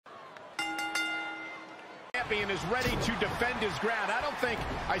champion is ready to defend his ground. I don't think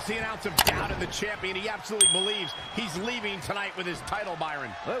I see an ounce of doubt in the champion. He absolutely believes he's leaving tonight with his title,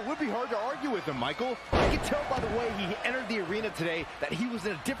 Byron. Well, it would be hard to argue with him, Michael. I can tell by the way he entered the arena today that he was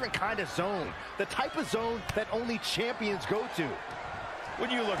in a different kind of zone. The type of zone that only champions go to.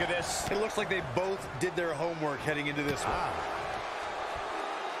 When you look at this, it looks like they both did their homework heading into this one.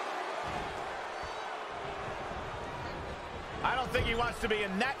 I don't think he wants to be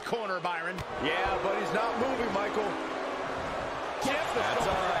in that corner, Byron. Yeah, but he's not moving, Michael. That's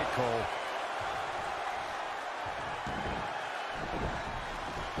all right, Cole.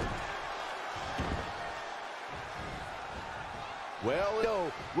 Well,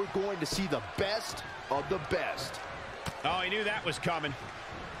 no, we're going to see the best of the best. Oh, he knew that was coming.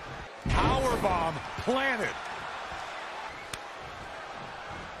 Powerbomb planted.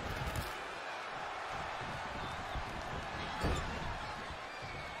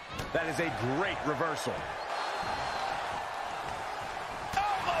 That is a great reversal.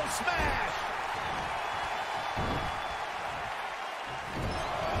 Elbow smash!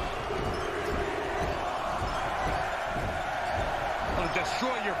 It'll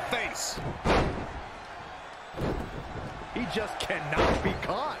destroy your face. He just cannot be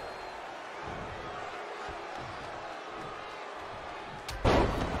caught.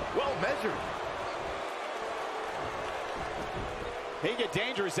 Well measured. He can get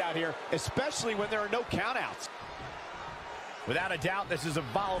dangerous out here, especially when there are no countouts. Without a doubt, this is a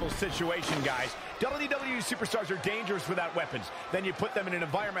volatile situation, guys. WWE superstars are dangerous without weapons. Then you put them in an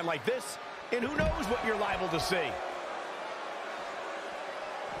environment like this, and who knows what you're liable to see.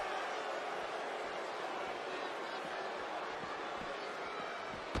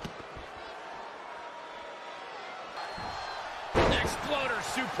 Exploder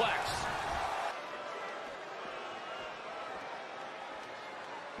suplex.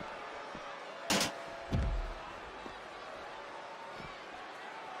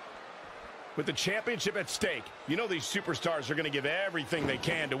 With the championship at stake, you know these superstars are going to give everything they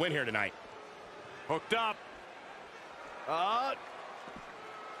can to win here tonight. Hooked up.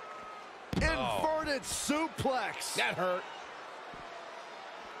 Inverted suplex. That hurt.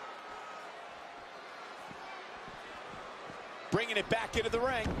 Bringing it back into the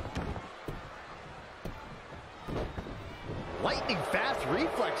ring. Lightning fast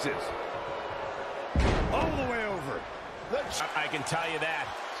reflexes. All the way over. I can tell you that.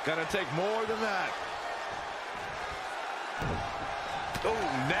 It's gonna take more than that. Oh,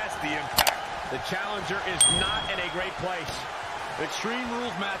 nasty impact. The challenger is not in a great place. Extreme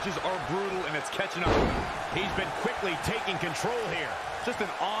Rules matches are brutal, and it's catching up. He's been quickly taking control here. Just an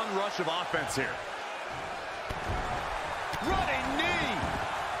onrush of offense here. Running knee.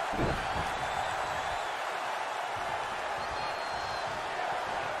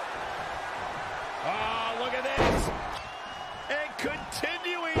 Oh, look at this. And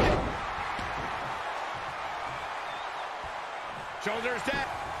continuing. Shoulders down.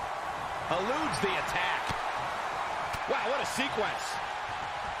 Eludes the attack. Wow, what a sequence.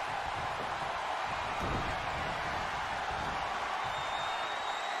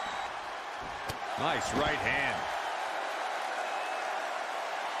 Nice right hand.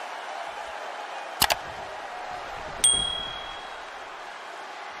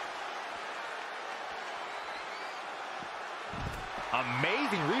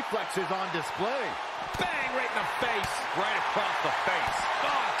 Amazing reflexes on display. Bang, right in the face. Right across the face.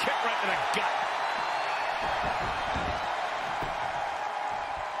 Oh, kick right in the gut.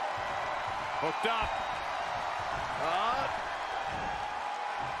 Hooked up.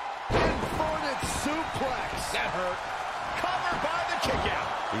 Inverted suplex. That hurt. Covered by the kick out.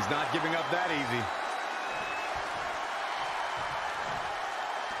 He's not giving up that easy.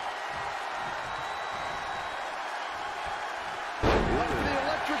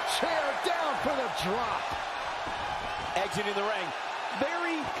 Chair down for the drop. Exiting the ring.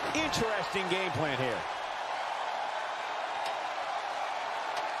 Very interesting game plan here.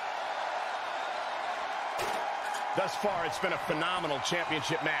 Thus far, it's been a phenomenal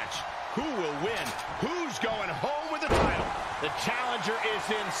championship match. Who will win? Who's going home with the title? The challenger is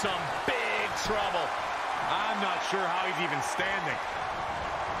in some big trouble. I'm not sure how he's even standing.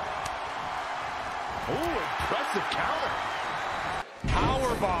 Ooh, impressive counter.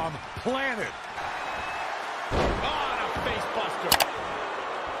 Powerbomb planted. Oh, and a face buster.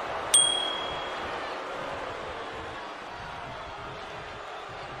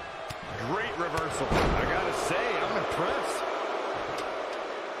 Great reversal. I gotta say, I'm impressed.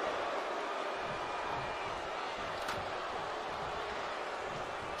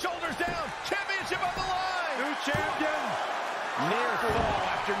 Shoulders down. Championship on the line. New champion. Near fall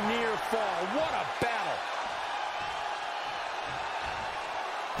after near fall. What a battle.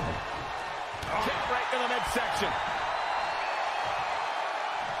 in the midsection.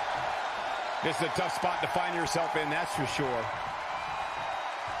 This is a tough spot to find yourself in, that's for sure.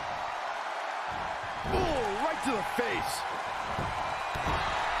 Oh, right to the face.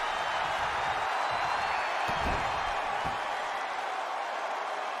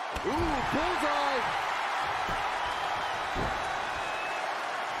 Ooh, bullseye.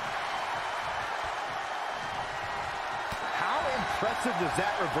 How impressive is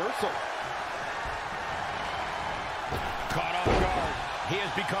that reversal? Caught off guard. He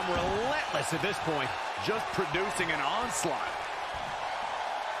has become relentless at this point, just producing an onslaught.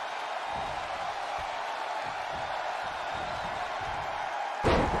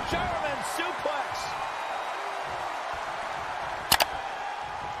 German suplex.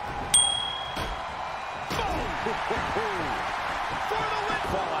 Boom. For the win.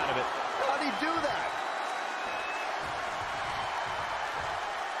 Fall out of it. How'd he do that?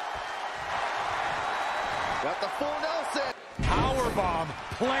 Got the full Nelson. Powerbomb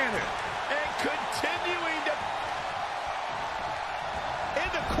planted. And continuing to... In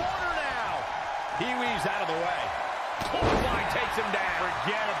the corner now. He weaves out of the way. Clothesline takes him down.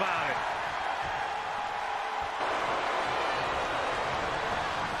 Forget about it.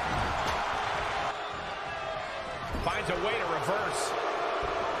 Finds a way to reverse.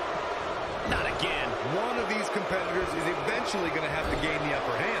 Not again. One of these competitors is eventually going to have to gain the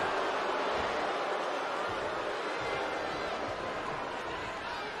upper hand.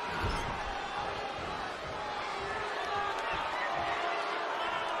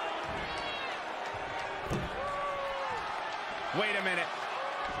 Wait a minute.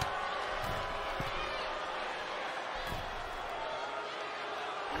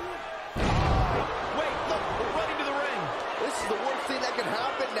 Wait, look, we're running to the ring. This is the worst thing that can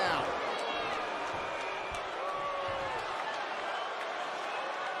happen now.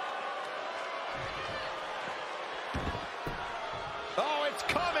 Oh, it's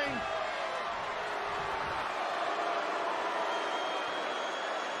coming.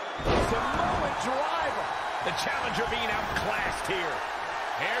 Samoa driver. The challenger being outclassed here.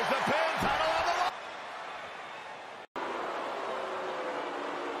 Here's the pin, title on the line.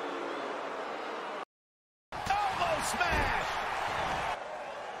 Elbow smash.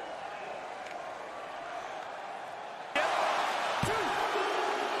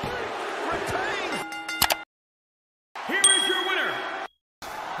 Retains. Here is your winner,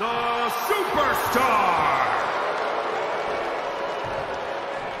 the Superstar.